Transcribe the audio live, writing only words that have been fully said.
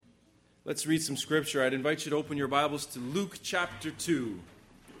Let's read some scripture. I'd invite you to open your Bibles to Luke chapter 2.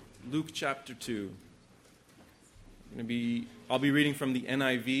 Luke chapter 2. I'll be reading from the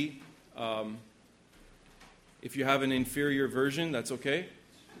NIV. If you have an inferior version, that's okay.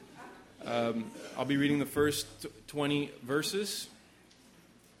 I'll be reading the first 20 verses.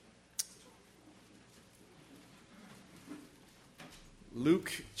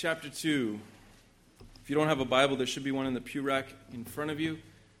 Luke chapter 2. If you don't have a Bible, there should be one in the pew rack in front of you.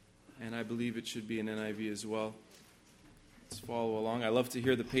 And I believe it should be an NIV as well. Let's follow along. I love to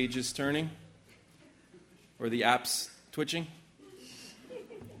hear the pages turning or the apps twitching.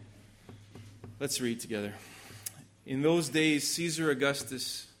 Let's read together. In those days, Caesar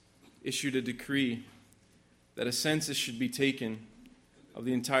Augustus issued a decree that a census should be taken of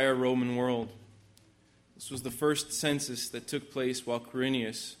the entire Roman world. This was the first census that took place while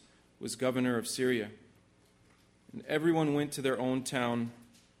Quirinius was governor of Syria. And everyone went to their own town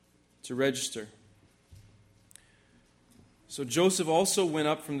to register. So Joseph also went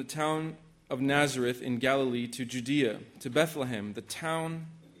up from the town of Nazareth in Galilee to Judea, to Bethlehem, the town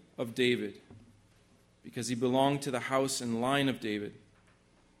of David, because he belonged to the house and line of David.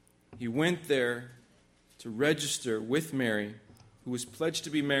 He went there to register with Mary, who was pledged to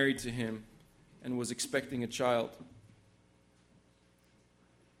be married to him and was expecting a child.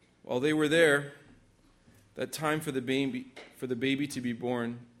 While they were there, the time came for the baby to be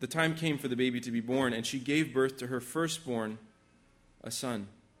born, and she gave birth to her firstborn, a son.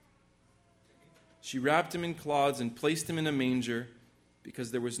 She wrapped him in cloths and placed him in a manger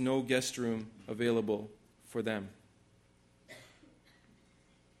because there was no guest room available for them.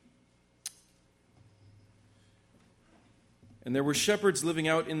 And there were shepherds living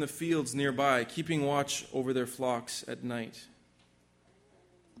out in the fields nearby, keeping watch over their flocks at night.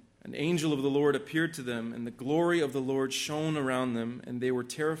 An angel of the Lord appeared to them, and the glory of the Lord shone around them, and they were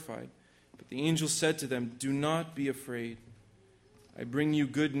terrified. But the angel said to them, "Do not be afraid. I bring you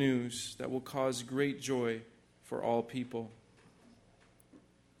good news that will cause great joy for all people.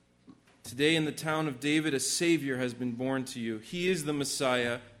 Today in the town of David, a Savior has been born to you. He is the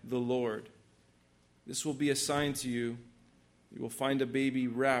Messiah, the Lord. This will be a sign to you. You will find a baby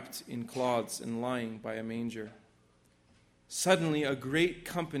wrapped in cloths and lying by a manger." Suddenly, a great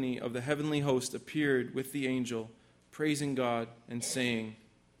company of the heavenly host appeared with the angel, praising God and saying,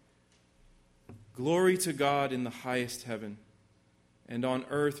 "Glory to God in the highest heaven, and on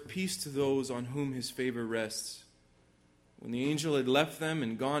earth peace to those on whom his favor rests." When the angel had left them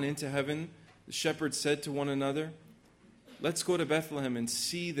and gone into heaven, the shepherds said to one another, "Let's go to Bethlehem and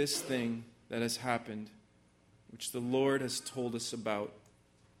see this thing that has happened, which the Lord has told us about."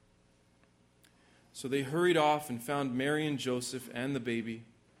 So they hurried off and found Mary and Joseph and the baby,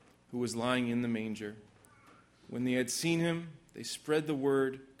 who was lying in the manger. When they had seen him, they spread the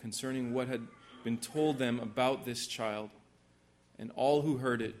word concerning what had been told them about this child, and all who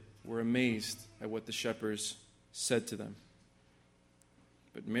heard it were amazed at what the shepherds said to them.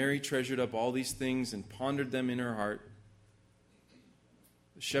 But Mary treasured up all these things and pondered them in her heart.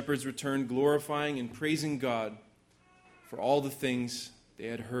 The shepherds returned, glorifying and praising God for all the things they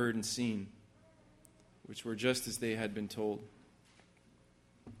had heard and seen, which were just as they had been told.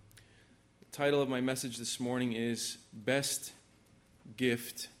 The title of my message this morning is Best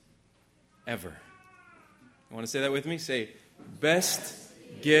Gift Ever. You want to say that with me? Say, Best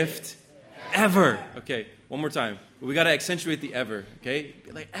Gift Ever. Okay, one more time. We got to accentuate the ever, okay?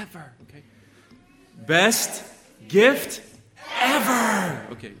 Be like, ever, okay? Best Gift Ever.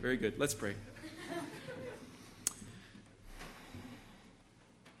 Okay, very good. Let's pray.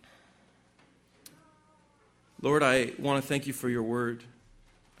 Lord, I want to thank you for your word.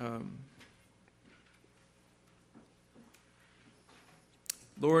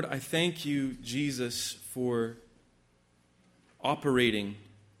 Lord, I thank you, Jesus, for operating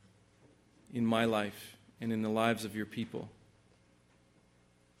in my life and in the lives of your people.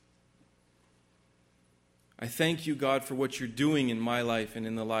 I thank you, God, for what you're doing in my life and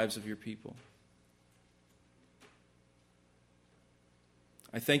in the lives of your people.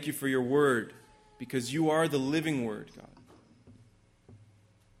 I thank you for your word, because you are the living word, God.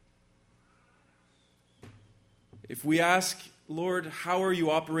 If we ask, Lord, how are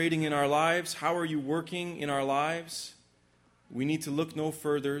you operating in our lives? How are you working in our lives? We need to look no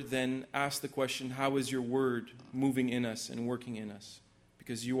further than ask the question, how is your word moving in us and working in us?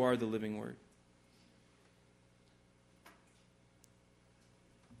 Because you are the living word.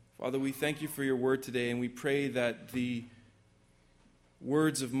 Father, we thank you for your word today, and we pray that the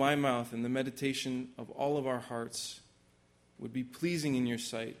words of my mouth and the meditation of all of our hearts would be pleasing in your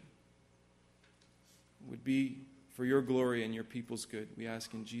sight, would be for your glory and your people's good. We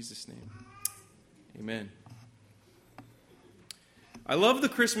ask in Jesus' name. Amen. I love the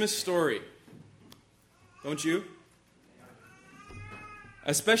Christmas story. Don't you?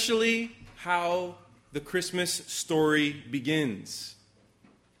 Especially how the Christmas story begins.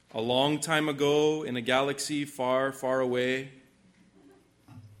 A long time ago in a galaxy far, far away.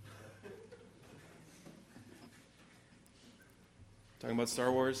 Talking about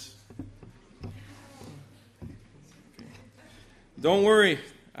Star Wars? Don't worry,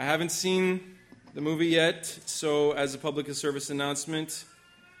 I haven't seen the movie yet, so as a public service announcement,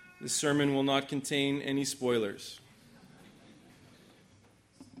 this sermon will not contain any spoilers.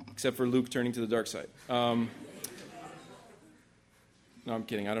 Except for Luke turning to the dark side. No, I'm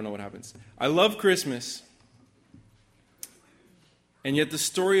kidding. I don't know what happens. I love Christmas. And yet the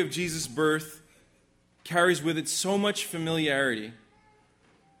story of Jesus' birth carries with it so much familiarity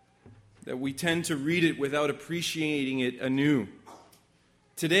that we tend to read it without appreciating it anew.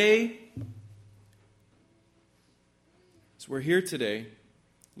 Today, as we're here today,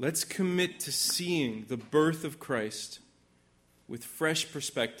 let's commit to seeing the birth of Christ with fresh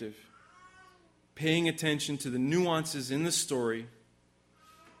perspective, paying attention to the nuances in the story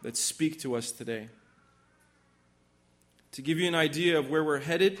that speak to us today. To give you an idea of where we're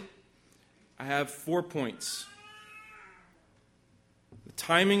headed, I have 4 points. The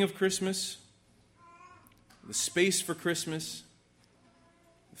timing of Christmas, the space for Christmas,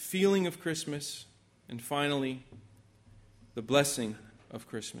 the feeling of Christmas, and finally, the blessing of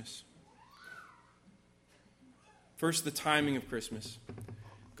Christmas. First, the timing of Christmas.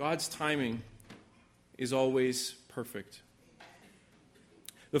 God's timing is always perfect.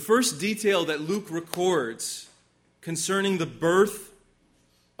 The first detail that Luke records concerning the birth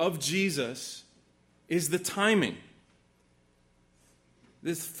of Jesus is the timing.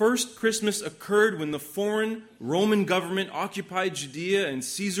 This first Christmas occurred when the foreign Roman government occupied Judea and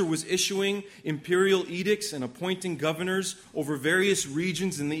Caesar was issuing imperial edicts and appointing governors over various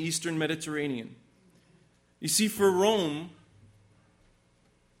regions in the eastern Mediterranean. You see, for Rome,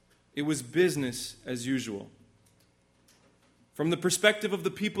 it was business as usual. From the perspective of the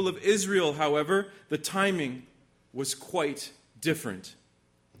people of Israel, however, the timing was quite different.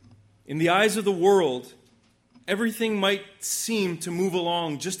 In the eyes of the world, everything might seem to move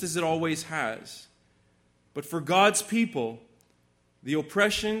along just as it always has. But for God's people, the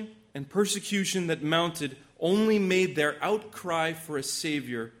oppression and persecution that mounted only made their outcry for a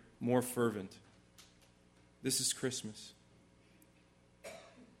Savior more fervent. This is Christmas.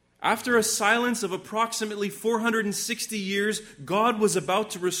 After a silence of approximately 460 years, God was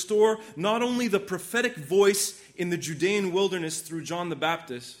about to restore not only the prophetic voice in the Judean wilderness through John the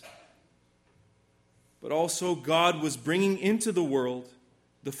Baptist, but also God was bringing into the world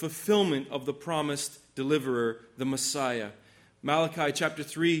the fulfillment of the promised deliverer, the Messiah. Malachi chapter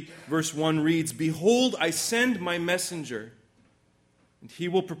 3, verse 1 reads, "Behold, I send my messenger, and he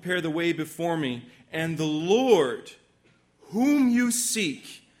will prepare the way before me, and the Lord, whom you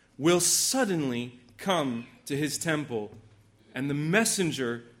seek, will suddenly come to his temple, and the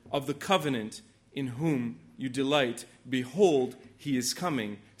messenger of the covenant in whom you delight. Behold, he is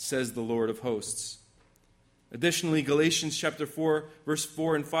coming, says the Lord of hosts." Additionally, Galatians chapter 4, verse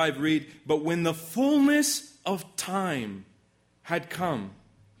 4 and 5 read, "But when the fullness of time had come,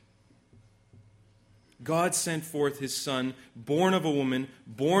 God sent forth his Son, born of a woman,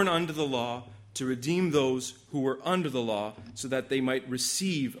 born under the law, to redeem those who were under the law, so that they might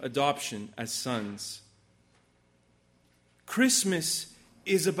receive adoption as sons." Christmas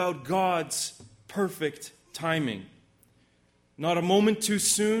is about God's perfect timing. Not a moment too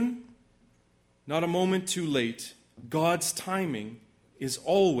soon, not a moment too late. God's timing is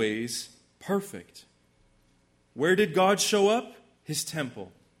always perfect. Where did God show up? His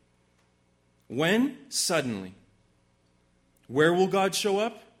temple. When? Suddenly. Where will God show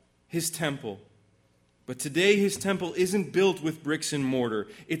up? His temple. But today his temple isn't built with bricks and mortar.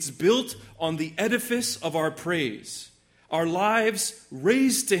 It's built on the edifice of our praise. Our lives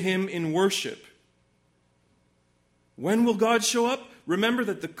raised to him in worship. When will God show up? Remember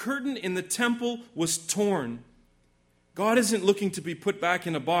that the curtain in the temple was torn. God isn't looking to be put back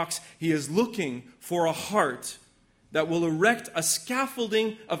in a box. He is looking for a heart that will erect a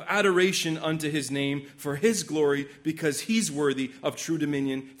scaffolding of adoration unto his name for his glory, because he's worthy of true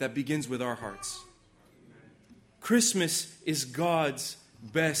dominion that begins with our hearts. Christmas is God's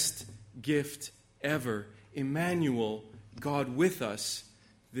best gift ever. Emmanuel, God with us.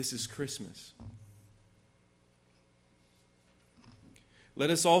 This is Christmas. Let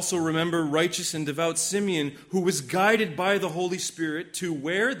us also remember righteous and devout Simeon, who was guided by the Holy Spirit to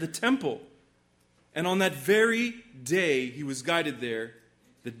where? The temple. And on that very day he was guided there,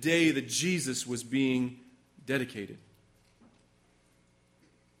 the day that Jesus was being dedicated.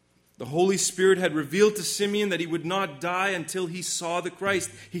 The Holy Spirit had revealed to Simeon that he would not die until he saw the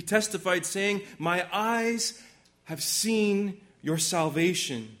Christ. He testified, saying, "My eyes have seen your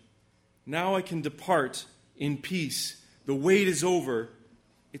salvation. Now I can depart in peace. The wait is over.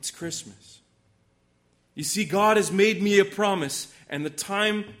 It's Christmas." You see, God has made me a promise, and the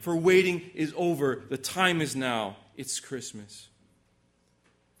time for waiting is over. The time is now. It's Christmas.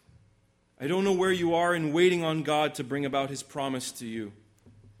 I don't know where you are in waiting on God to bring about His promise to you.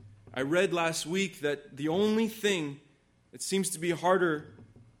 I read last week that the only thing that seems to be harder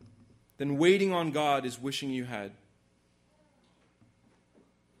than waiting on God is wishing you had.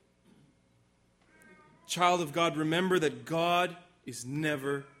 Child of God, remember that God is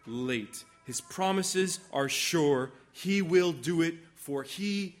never late. His promises are sure. He will do it, for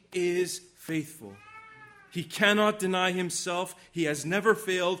He is faithful. He cannot deny Himself. He has never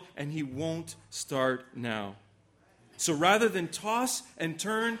failed, and He won't start now. So rather than toss and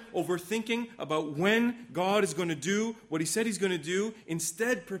turn over thinking about when God is going to do what He said He's going to do,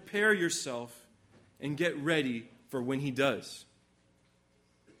 instead prepare yourself and get ready for when He does.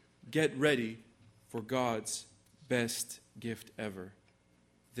 Get ready for God's best gift ever.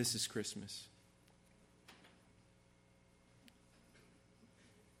 This is Christmas.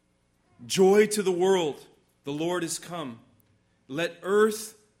 Joy to the world, the Lord is come. Let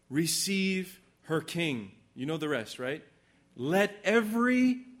earth receive her King. You know the rest, right? Let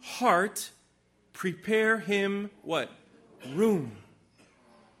every heart prepare Him what? Room.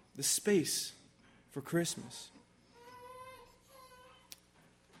 The space for Christmas.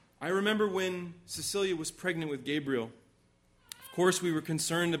 I remember when Cecilia was pregnant with Gabriel. Of course, we were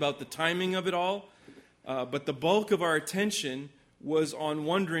concerned about the timing of it all, but the bulk of our attention was on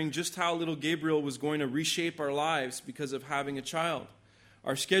wondering just how little Gabriel was going to reshape our lives because of having a child.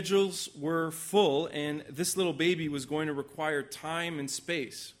 Our schedules were full, and this little baby was going to require time and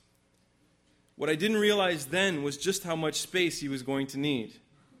space. What I didn't realize then was just how much space he was going to need.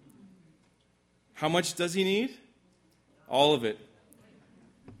 How much does he need? All of it.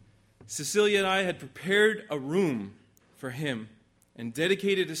 Cecilia and I had prepared a room for him and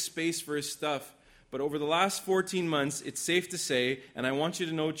dedicated a space for his stuff. But over the last 14 months, it's safe to say, and I want you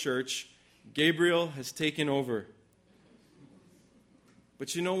to know, church, Gabriel has taken over.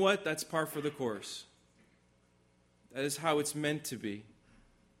 But you know what? That's par for the course. That is how it's meant to be.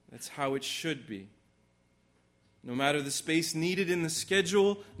 That's how it should be. No matter the space needed in the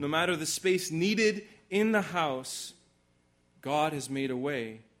schedule, no matter the space needed in the house, God has made a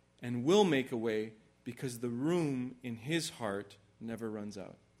way and will make a way because the room in His heart never runs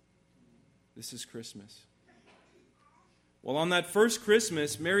out. This is Christmas. Well, on that first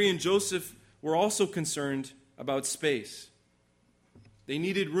Christmas, Mary and Joseph were also concerned about space. They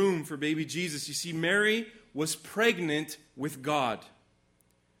needed room for baby Jesus. You see, Mary was pregnant with God.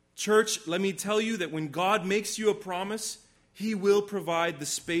 Church, let me tell you that when God makes you a promise, He will provide the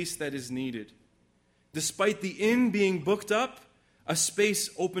space that is needed. Despite the inn being booked up, a space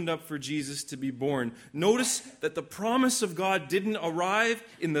opened up for Jesus to be born. Notice that the promise of God didn't arrive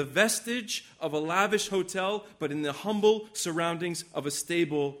in the vestige of a lavish hotel, but in the humble surroundings of a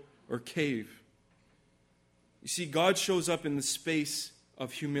stable or cave. You see, God shows up in the space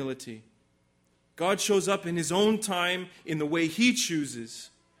of humility. God shows up in His own time in the way He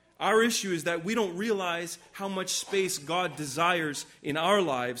chooses. Our issue is that we don't realize how much space God desires in our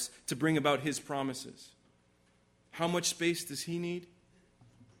lives to bring about His promises. How much space does He need?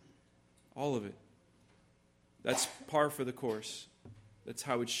 All of it. That's par for the course. That's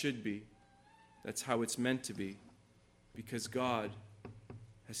how it should be. That's how it's meant to be. Because God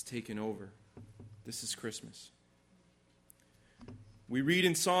has taken over. This is Christmas. We read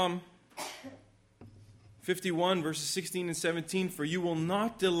in Psalm 51, verses 16 and 17, "For you will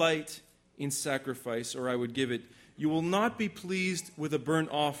not delight in sacrifice, or I would give it. You will not be pleased with a burnt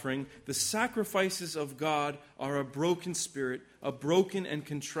offering. The sacrifices of God are a broken spirit, a broken and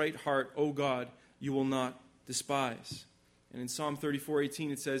contrite heart, O God, you will not despise." And in Psalm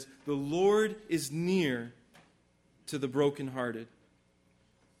 34:18 it says, "The Lord is near to the brokenhearted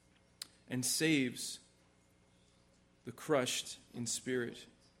and saves the crushed in spirit."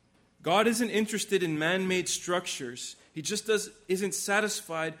 God isn't interested in man-made structures. He just isn't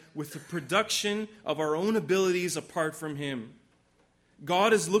satisfied with the production of our own abilities apart from Him.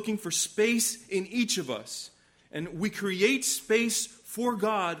 God is looking for space in each of us. And we create space for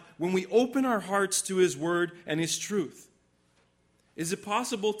God when we open our hearts to His Word and His truth. Is it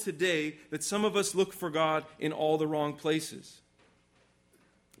possible today that some of us look for God in all the wrong places?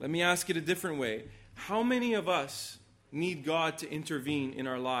 Let me ask it a different way. How many of us need God to intervene in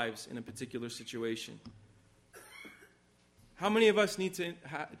our lives in a particular situation? How many of us need to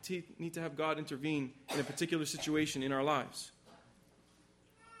have God intervene in a particular situation in our lives?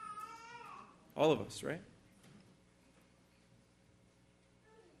 All of us, right?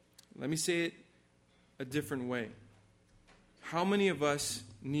 Let me say it a different way. How many of us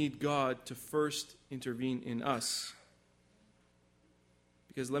need God to first intervene in us?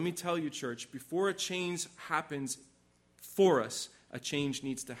 Because let me tell you, church, before a change happens for us, a change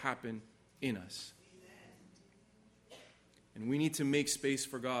needs to happen in us. And we need to make space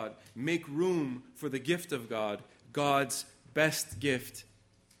for God. Make room for the gift of God, God's best gift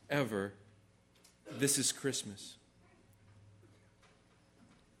ever. This is Christmas.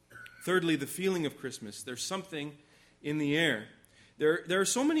 Thirdly, the feeling of Christmas. There's something in the air. There are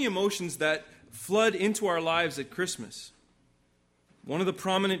so many emotions that flood into our lives at Christmas. One of the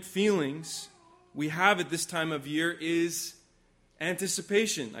prominent feelings we have at this time of year is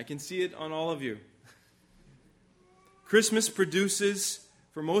anticipation. I can see it on all of you. Christmas produces,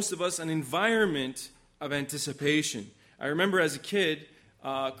 for most of us, an environment of anticipation. I remember as a kid,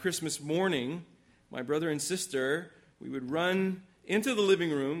 Christmas morning, my brother and sister, we would run into the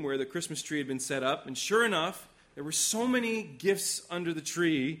living room where the Christmas tree had been set up, and sure enough, there were so many gifts under the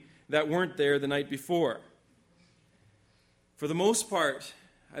tree that weren't there the night before. For the most part,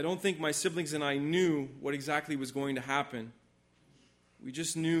 I don't think my siblings and I knew what exactly was going to happen. We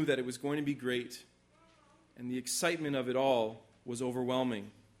just knew that it was going to be great, and the excitement of it all was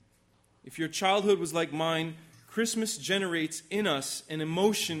overwhelming. If your childhood was like mine, Christmas generates in us an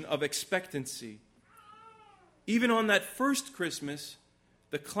emotion of expectancy. Even on that first Christmas,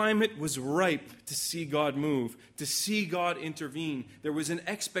 the climate was ripe to see God move, to see God intervene. There was an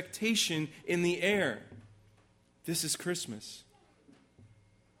expectation in the air. This is Christmas.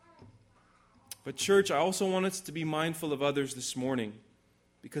 But church, I also want us to be mindful of others this morning,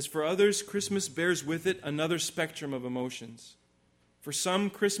 because for others, Christmas bears with it another spectrum of emotions. For some,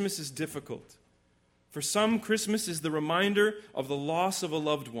 Christmas is difficult. For some, Christmas is the reminder of the loss of a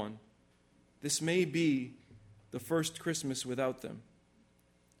loved one. This may be the first Christmas without them.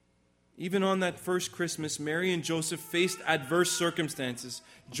 Even on that first Christmas, Mary and Joseph faced adverse circumstances.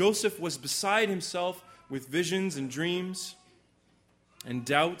 Joseph was beside himself with visions and dreams and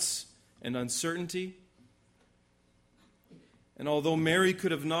doubts and uncertainty. And although Mary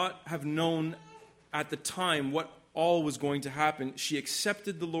could have not have known at the time what all was going to happen, she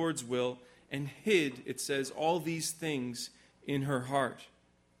accepted the Lord's will and hid, it says, all these things in her heart.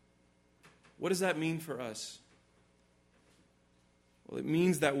 What does that mean for us? Well, it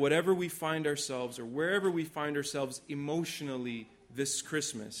means that whatever we find ourselves or wherever we find ourselves emotionally this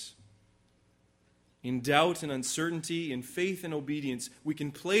Christmas, in doubt and uncertainty, in faith and obedience, we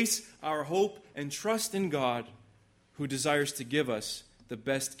can place our hope and trust in God, who desires to give us the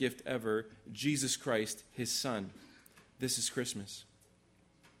best gift ever, Jesus Christ, His Son. This is Christmas.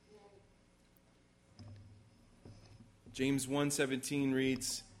 James 1:17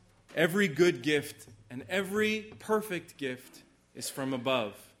 reads, "Every good gift and every perfect gift is from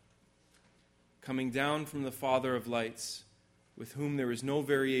above, coming down from the Father of lights, with whom there is no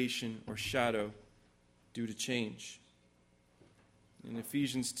variation or shadow due to change." In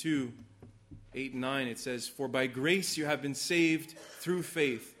Ephesians 2:8 and 9 it says, "For by grace you have been saved through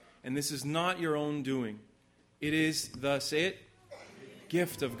faith, and this is not your own doing. It is the," say it,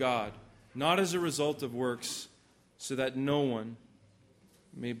 "gift of God, not as a result of works, so that no one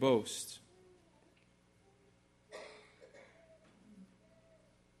may boast."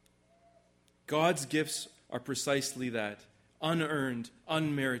 God's gifts are precisely that: unearned,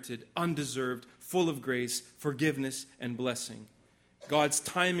 unmerited, undeserved, full of grace, forgiveness, and blessing. God's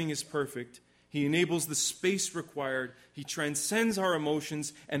timing is perfect. He enables the space required. He transcends our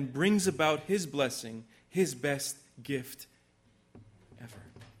emotions and brings about His blessing, His best gift ever.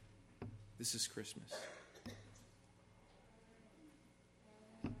 This is Christmas.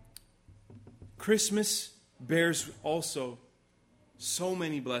 Christmas bears also so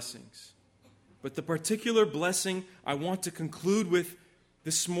many blessings. But the particular blessing I want to conclude with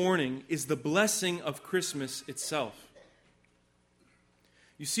this morning is the blessing of Christmas itself.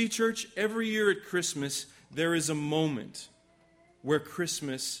 You see, church, every year at Christmas, there is a moment where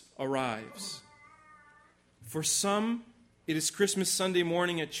Christmas arrives. For some, it is Christmas Sunday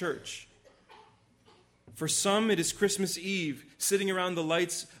morning at church. For some, it is Christmas Eve, sitting around the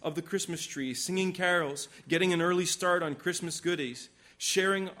lights of the Christmas tree, singing carols, getting an early start on Christmas goodies,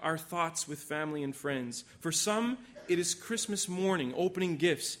 sharing our thoughts with family and friends. For some, it is Christmas morning, opening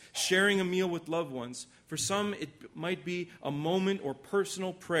gifts, sharing a meal with loved ones. For some, it might be a moment or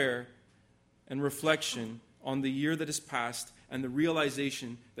personal prayer and reflection on the year that has passed and the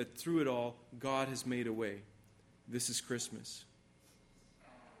realization that through it all, God has made a way. This is Christmas.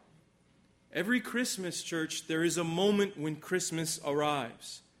 Every Christmas, church, there is a moment when Christmas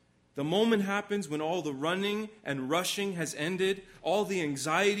arrives. The moment happens when all the running and rushing has ended, all the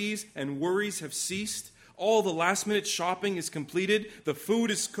anxieties and worries have ceased, all the last-minute shopping is completed, the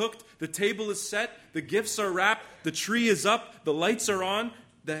food is cooked, the table is set, the gifts are wrapped, the tree is up, the lights are on,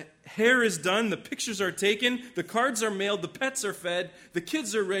 the hair is done, the pictures are taken, the cards are mailed, the pets are fed, the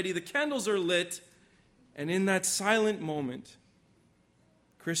kids are ready, the candles are lit, and in that silent moment,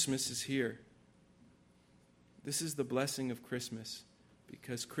 Christmas is here. This is the blessing of Christmas,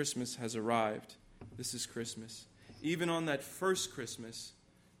 because Christmas has arrived. This is Christmas. Even on that first Christmas,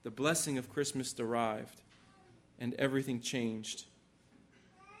 the blessing of Christmas arrived, and everything changed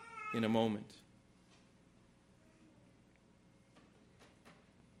in a moment.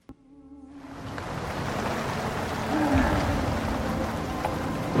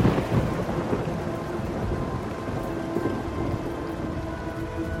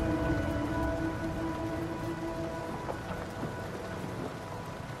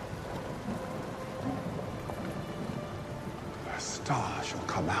 Star shall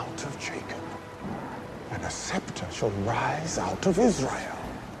come out of Jacob, and a scepter shall rise out of Israel.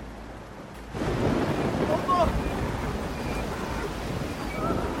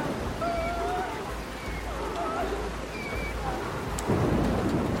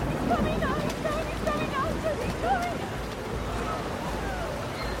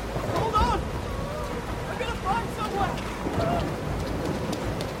 Hold on! I'm gonna find somewhere!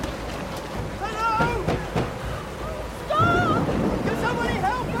 Hello! Stop! Can somebody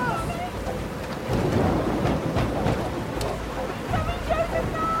help us? Coming, Joseph,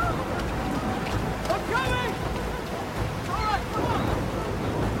 now! I'm coming! All right, come on!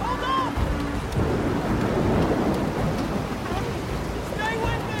 Hold on! Stay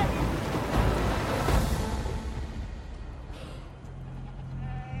with me!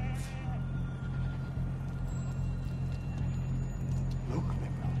 Look,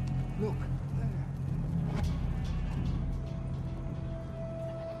 Gabriel, look there.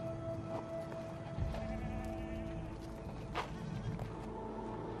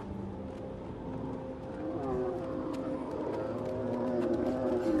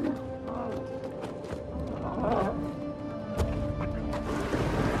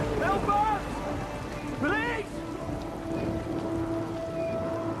 Help us! Please!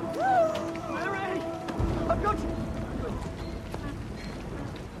 Mary! I've got you!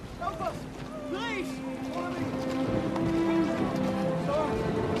 Help us! Please! Follow me! Sorry!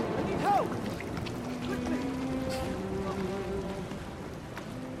 I need help! Quickly!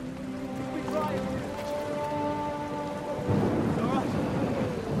 Be quiet! It's all right. Come on!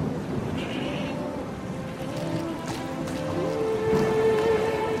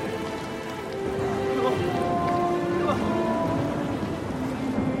 Come on!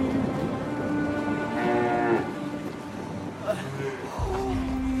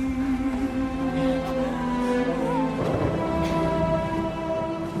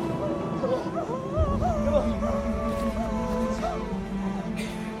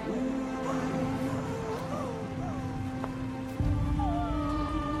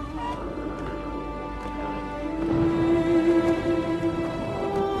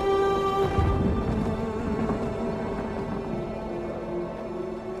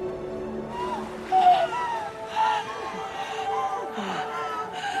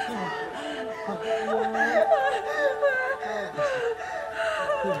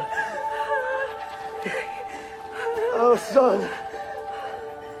 Oh, son.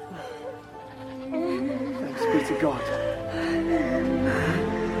 Thanks be to God.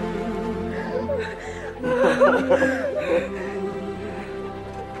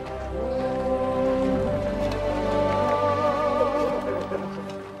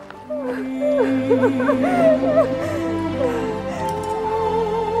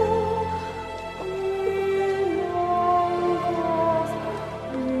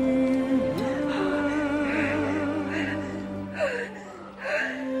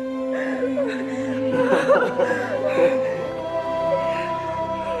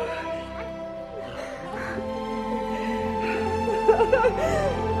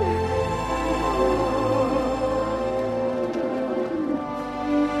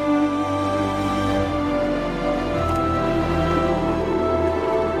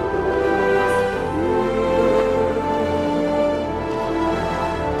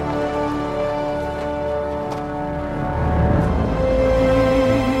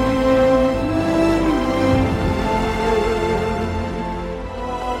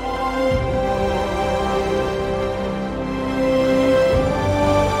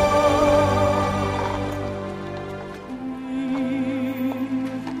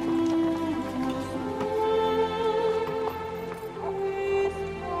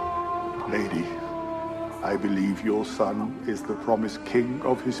 believe your son is the promised king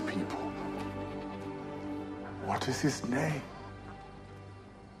of his people. What is his name?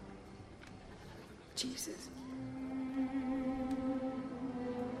 Jesus.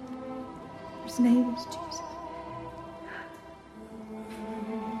 His name is Jesus.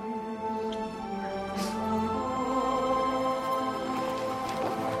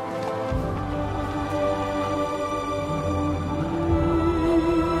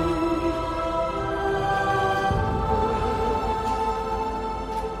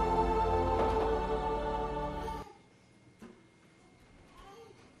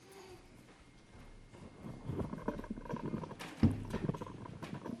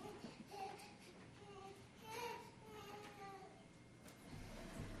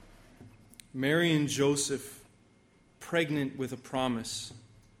 Mary and Joseph, pregnant with a promise,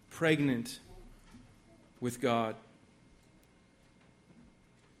 pregnant with God,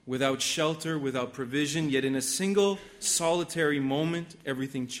 without shelter, without provision, yet in a single solitary moment,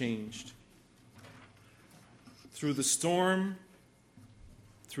 everything changed. Through the storm,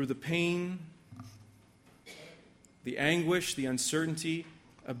 through the pain, the anguish, the uncertainty,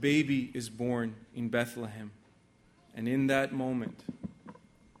 a baby is born in Bethlehem. And in that moment,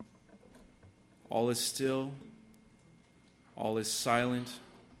 all is still, all is silent.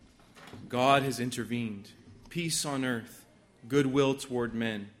 God has intervened. Peace on earth, goodwill toward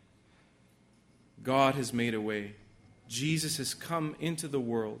men. God has made a way. Jesus has come into the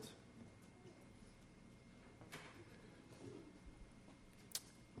world.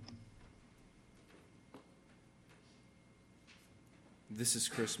 This is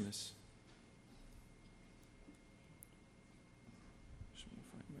Christmas.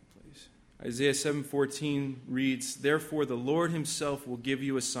 Isaiah 7:14 reads, "Therefore the Lord himself will give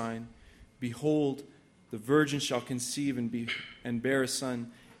you a sign. Behold, the virgin shall conceive and bear a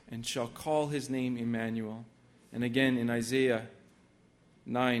son, and shall call his name Emmanuel." And again in Isaiah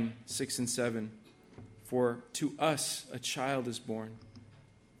 9:6 and 7, "For to us a child is born,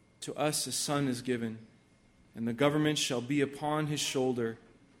 to us a son is given, and the government shall be upon his shoulder,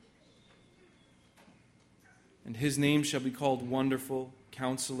 and his name shall be called Wonderful,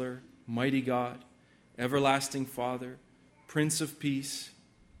 Counselor, Mighty God, Everlasting Father, Prince of Peace.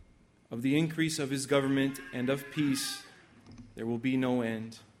 Of the increase of his government and of peace there will be no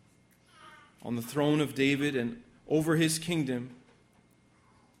end. On the throne of David and over his kingdom,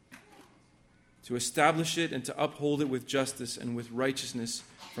 to establish it and to uphold it with justice and with righteousness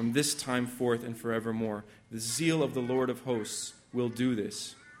from this time forth and forevermore. The zeal of the Lord of hosts will do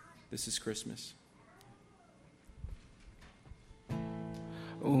this." This is Christmas.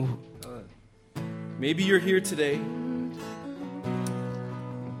 Maybe you're here today.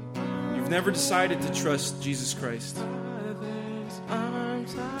 You've never decided to trust Jesus Christ.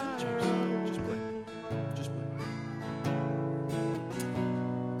 Just play.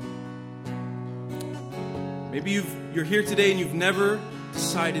 Maybe you're here today and you've never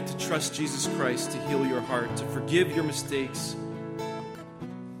decided to trust Jesus Christ to heal your heart, to forgive your mistakes.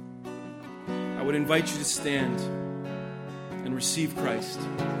 I would invite you to stand and receive Christ.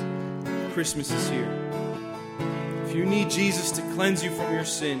 Christmas is here. If you need Jesus to cleanse you from your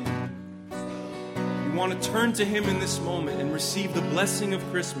sin, you want to turn to him in this moment and receive the blessing of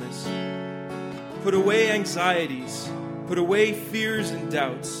Christmas. Put away anxieties, put away fears and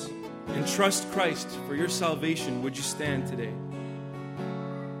doubts, and trust Christ for your salvation. Would you stand today?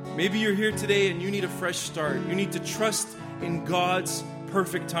 Maybe you're here today and you need a fresh start. You need to trust in God's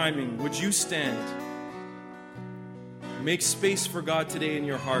perfect timing. Would you stand? Make space for God today in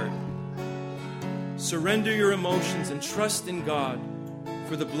your heart. Surrender your emotions and trust in God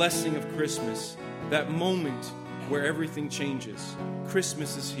for the blessing of Christmas, that moment where everything changes.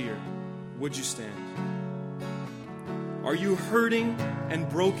 Christmas is here. Would you stand? Are you hurting and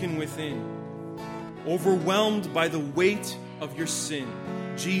broken within, overwhelmed by the weight of your sin?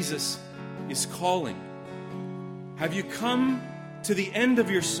 Jesus is calling. Have you come to the end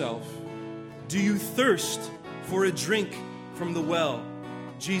of yourself? Do you thirst for a drink from the well?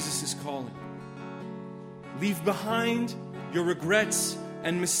 Jesus is calling. Leave behind your regrets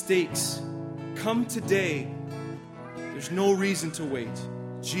and mistakes. Come today. There's no reason to wait.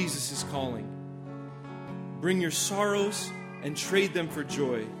 Jesus is calling. Bring your sorrows and trade them for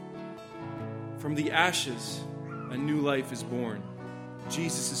joy. From the ashes, a new life is born.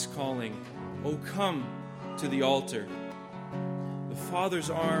 Jesus is calling. Oh, come to the altar. The Father's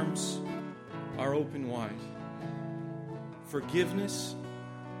arms are open wide. Forgiveness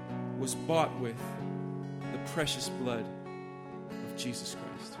was bought with the precious blood of Jesus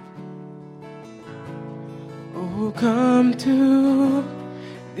Christ. Oh, come to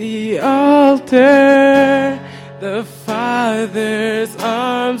the altar. The Father's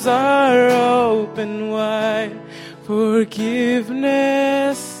arms are open wide. Forgiveness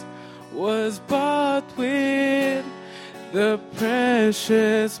was bought with the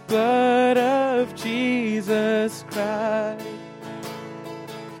precious blood of Jesus Christ.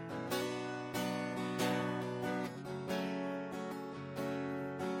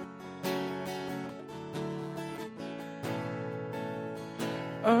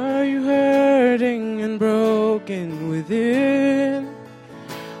 Are you hurting and broken within?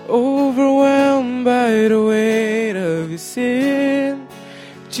 Overwhelmed by the weight of your sin?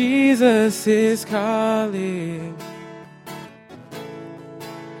 Jesus is calling.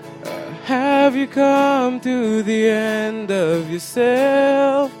 Have you come to the end of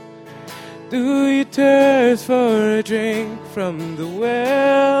yourself? Do you thirst for a drink from the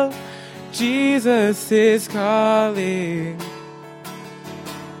well? Jesus is calling.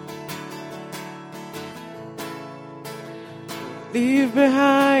 Leave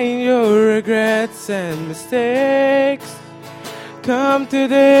behind your regrets and mistakes. Come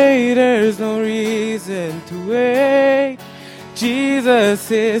today, there's no reason to wait.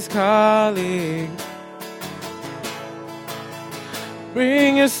 Jesus is calling.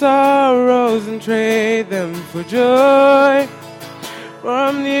 Bring your sorrows and trade them for joy.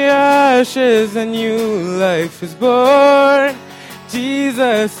 From the ashes a new life is born.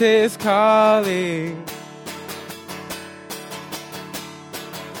 Jesus is calling.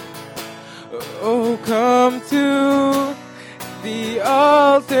 Oh, come to the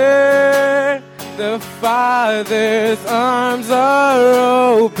altar. The Father's arms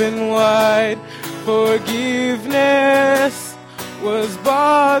are open wide. Forgiveness was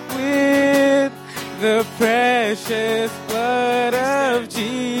bought with the precious blood of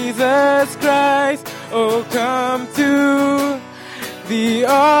Jesus Christ. Oh, come to the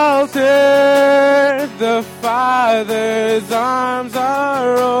altar. The Father's arms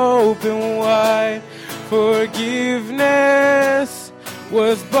are open wide. Forgiveness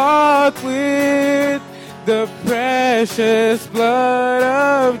was bought with the precious blood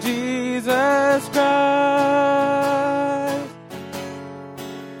of Jesus Christ.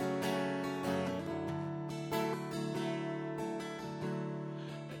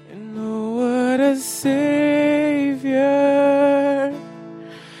 And oh, what a Savior!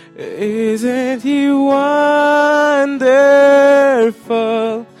 Isn't He wonderful?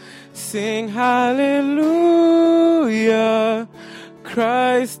 Sing hallelujah,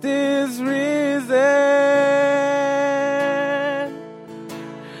 Christ is risen.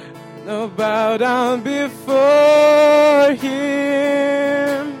 Now bow down before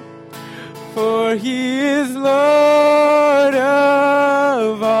Him, for He is Lord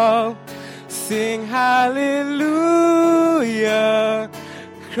of all. Sing hallelujah,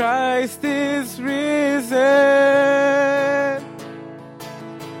 Christ is risen.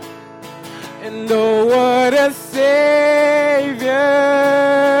 And oh, what a Savior!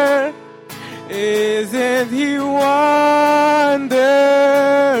 Isn't He wonderful?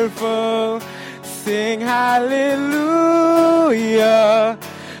 Sing hallelujah,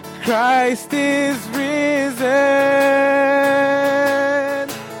 Christ is risen.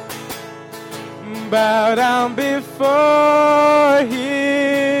 Bow down before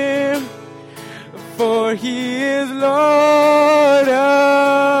Him, for He is Lord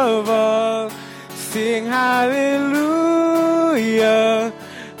of all. Sing hallelujah,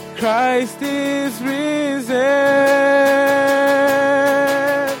 Christ is risen.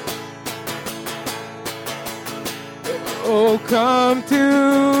 Oh, come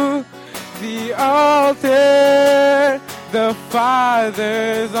to the altar. The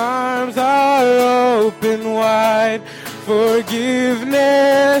Father's arms are open wide.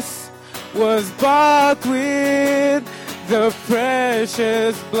 Forgiveness was bought with the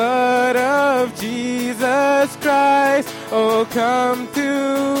precious blood of Jesus Christ. Oh, come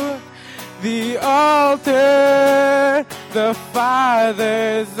to the altar. The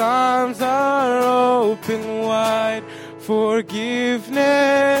Father's arms are open wide.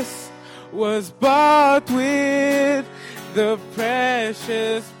 Forgiveness was bought with the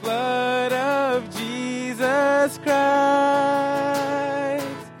precious blood of Jesus Christ.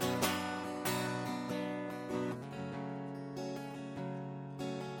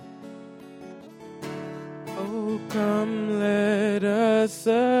 Oh, come, let us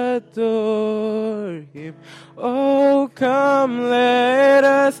adore Him. Oh, come, let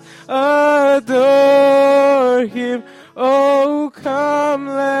us adore Him. Oh, come,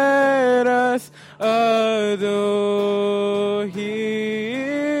 let us adore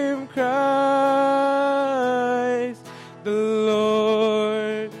Him, Christ the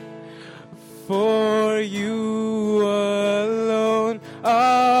Lord. For you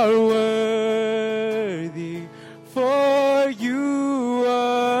are worthy, for you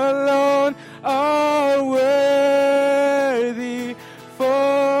alone are worthy,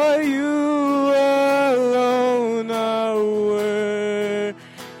 for you alone are worthy,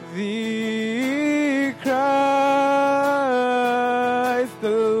 Christ the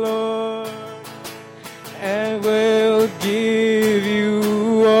Lord, and will give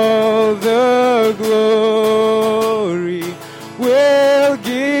you all the glory, will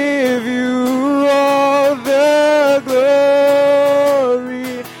give you all the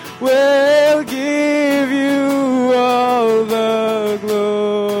glory, will give you all the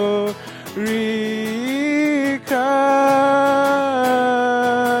glory, Christ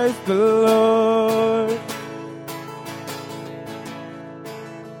the Lord.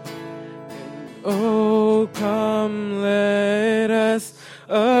 Oh, come, let us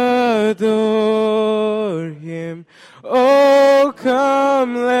adore him. Oh,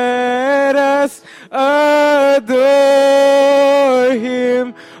 come, let us adore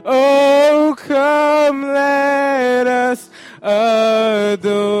him. Oh, come, let us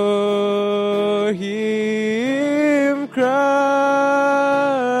adore him, Christ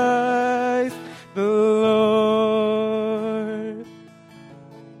the Lord.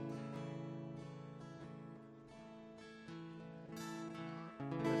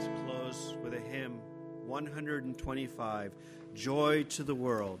 Let's close with a hymn, 125, Joy to the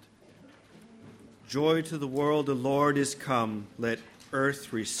World. Joy to the world, the Lord is come. Let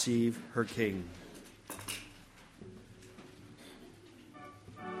earth receive her King.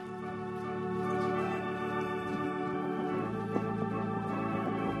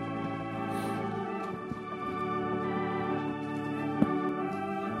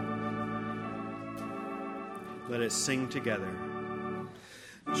 Let us sing together.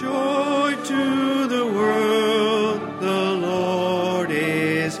 Joy to the world, the Lord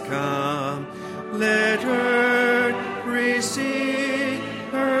is come. Let earth receive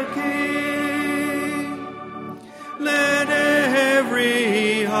her King. Let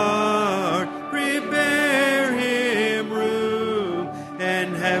every heart prepare him room,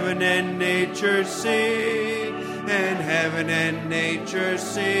 and heaven and nature sing, and heaven and nature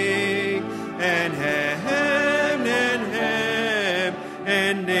sing, and heaven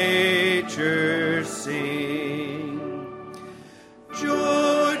and nature sing.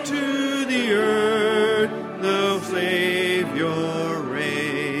 Joy to the earth, the Savior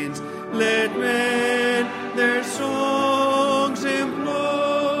reigns. Let men their songs employ.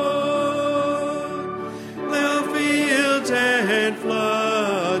 The fields and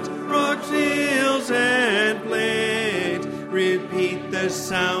floods, rocks, hills, and plains, repeat the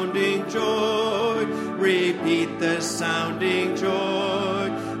sounding joy. Repeat the sounding joy.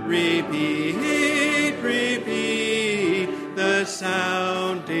 Repeat, repeat the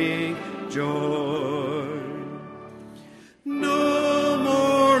sounding joy. No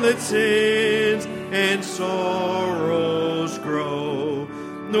more let sins and sorrows grow,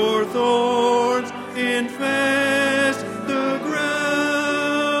 nor thorns infest the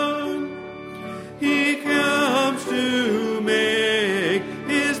ground. He comes to make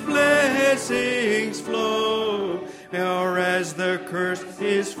his blessings flow, or as the curse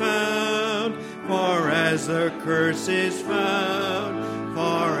is found, for as the curse is found,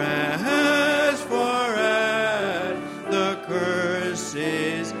 for as the curse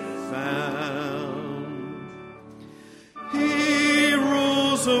is found. He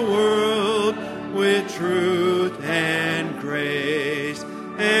rules the world with truth and grace,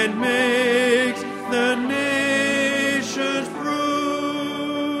 and makes the nations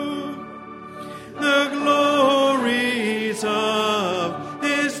prove the glories of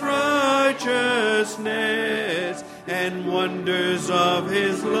his righteousness, and wonders of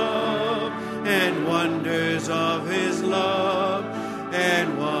his love, and wonders of his love,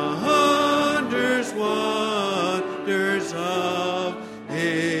 and wonders of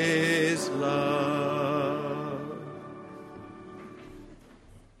his love.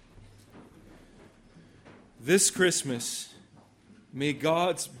 This Christmas, may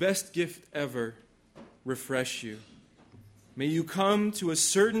God's best gift ever refresh you. May you come to a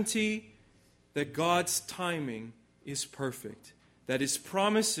certainty that God's timing is perfect, that his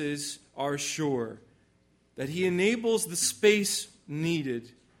promises are sure, that he enables the space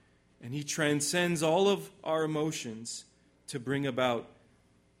needed, and he transcends all of our emotions to bring about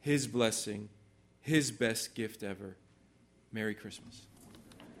his blessing, his best gift ever. Merry Christmas.